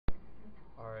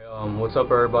What's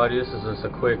up, everybody? This is just a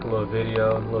quick little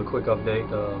video, quick update.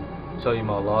 Show you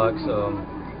my locks.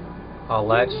 I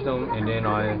latched them and then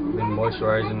I've been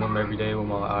moisturizing them every day with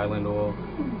my island oil.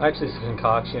 Actually, it's a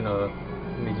concoction. Let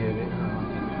me get it.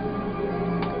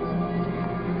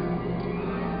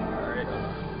 Alright,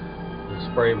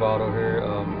 the spray bottle here.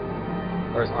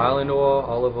 There's island oil,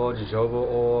 olive oil, jojoba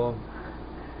oil,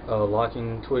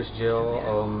 locking twist gel.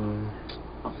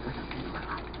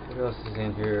 What else is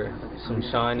in here? Some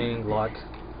shining lock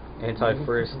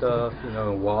anti-frizz stuff,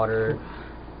 water,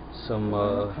 some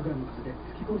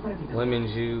lemon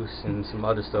juice, and some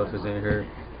other stuff is in here.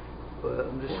 But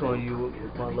I'm just showing you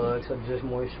my locks. I'm just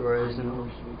moisturizing them.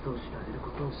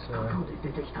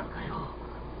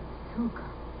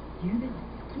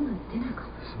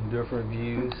 Some different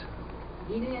views.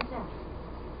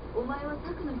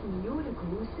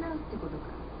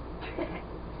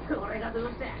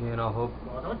 And I hope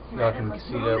y'all can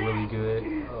see that really good.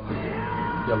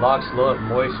 Your locks love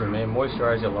moisture, man.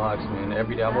 Moisturize your locks, man.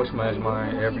 Every day. I moisturize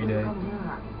mine every day.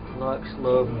 Locks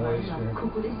love moisture.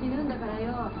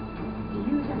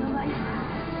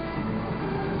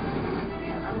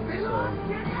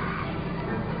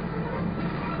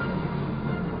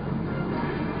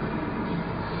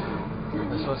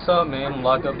 That's what's up, man.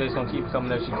 Lock updates gonna keep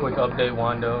coming at you. Quick update,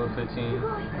 Wando 15.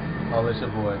 All this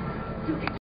your boy.